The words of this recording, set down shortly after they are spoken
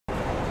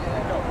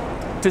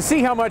To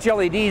see how much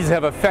LEDs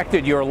have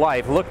affected your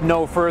life, look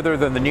no further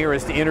than the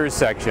nearest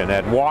intersection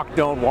at walk,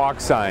 don't walk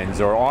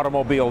signs or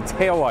automobile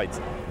taillights.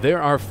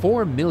 There are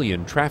 4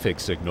 million traffic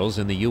signals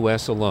in the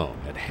U.S. alone,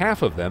 and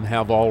half of them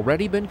have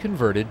already been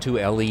converted to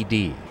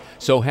LED.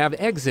 So have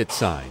exit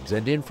signs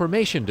and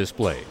information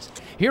displays.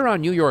 Here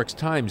on New York's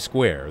Times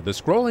Square, the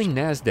scrolling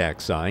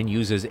NASDAQ sign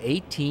uses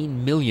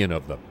 18 million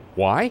of them.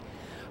 Why?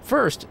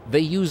 First, they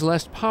use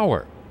less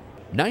power.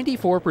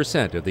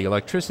 94% of the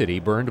electricity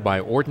burned by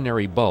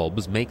ordinary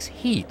bulbs makes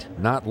heat,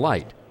 not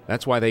light.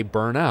 That's why they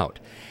burn out.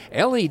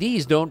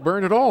 LEDs don't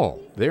burn at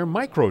all. They're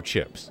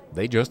microchips.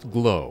 They just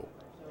glow.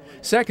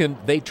 Second,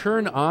 they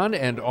turn on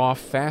and off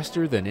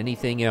faster than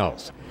anything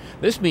else.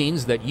 This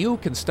means that you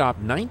can stop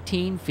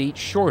 19 feet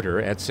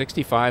shorter at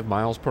 65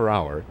 miles per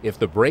hour if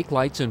the brake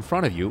lights in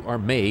front of you are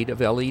made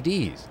of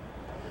LEDs.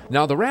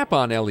 Now, the wrap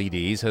on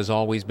LEDs has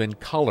always been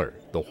color.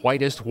 The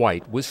whitest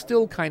white was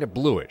still kind of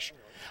bluish.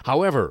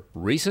 However,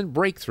 recent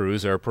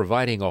breakthroughs are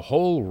providing a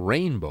whole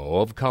rainbow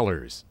of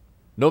colors.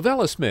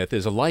 Novella Smith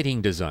is a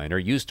lighting designer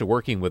used to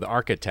working with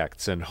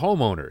architects and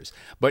homeowners,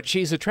 but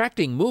she's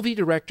attracting movie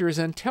directors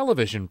and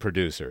television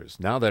producers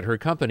now that her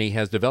company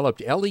has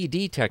developed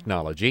LED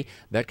technology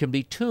that can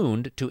be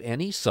tuned to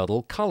any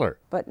subtle color.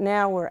 But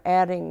now we're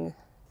adding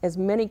as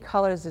many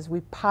colors as we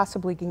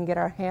possibly can get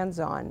our hands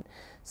on.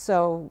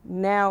 So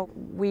now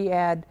we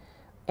add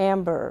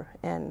amber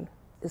and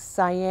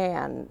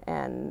cyan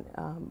and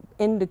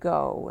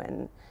indigo,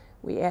 and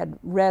we add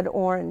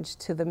red-orange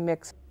to the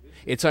mix.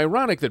 It's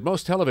ironic that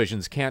most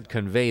televisions can't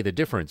convey the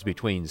difference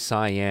between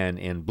cyan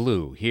and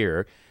blue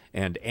here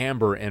and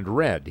amber and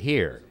red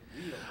here.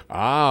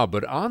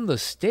 But on the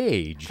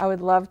stage... I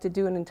would love to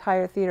do an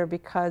entire theater,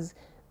 because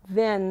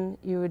then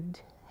you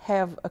would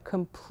have a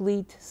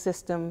complete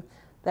system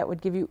that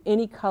would give you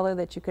any color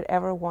that you could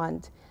ever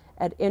want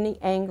at any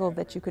angle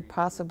that you could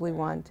possibly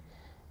want.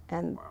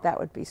 And that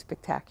would be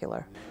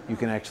spectacular. You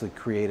can actually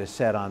create a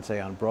set on, say,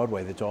 on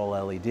Broadway that's all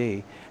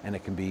LED, and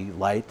it can be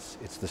lights,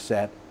 it's the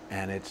set,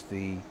 and it's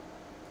the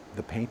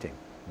painting.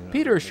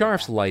 Peter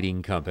Scharf's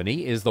lighting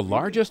company is the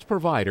largest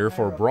provider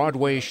for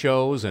Broadway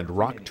shows and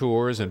rock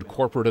tours and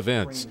corporate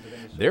events.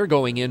 They're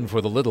going in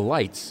for the little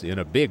lights in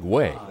a big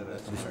way.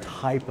 This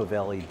type of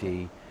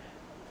LED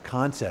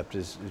concept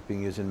is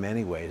being used in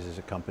many ways. As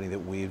a company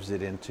that weaves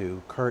it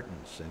into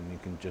curtains, and you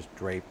can just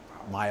drape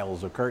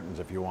miles of curtains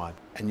if you want.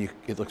 And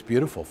it looks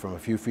beautiful. From a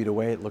few feet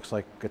away, it looks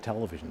like a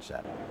television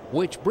set.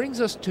 Which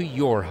brings us to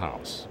your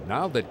house.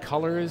 Now that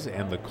colors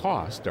and the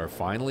cost are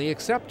finally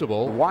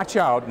acceptable, watch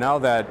out now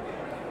that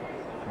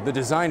the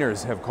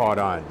designers have caught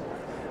on.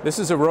 This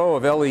is a row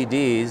of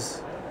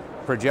LEDs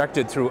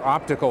projected through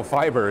optical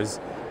fibers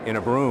in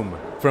a broom.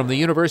 From the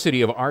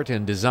University of Art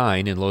and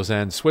Design in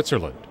Lausanne,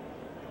 Switzerland.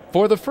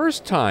 For the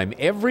first time,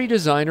 every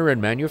designer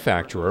and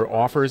manufacturer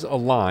offers a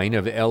line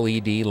of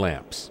LED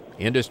lamps.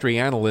 Industry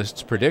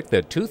analysts predict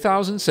that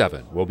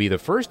 2007 will be the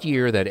first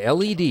year that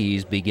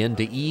LEDs begin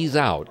to ease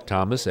out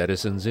Thomas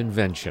Edison's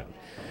invention,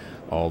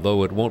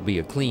 although it won't be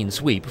a clean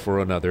sweep for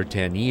another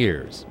 10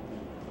 years.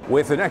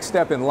 With the next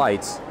step in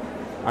lights,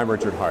 I'm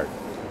Richard Hart.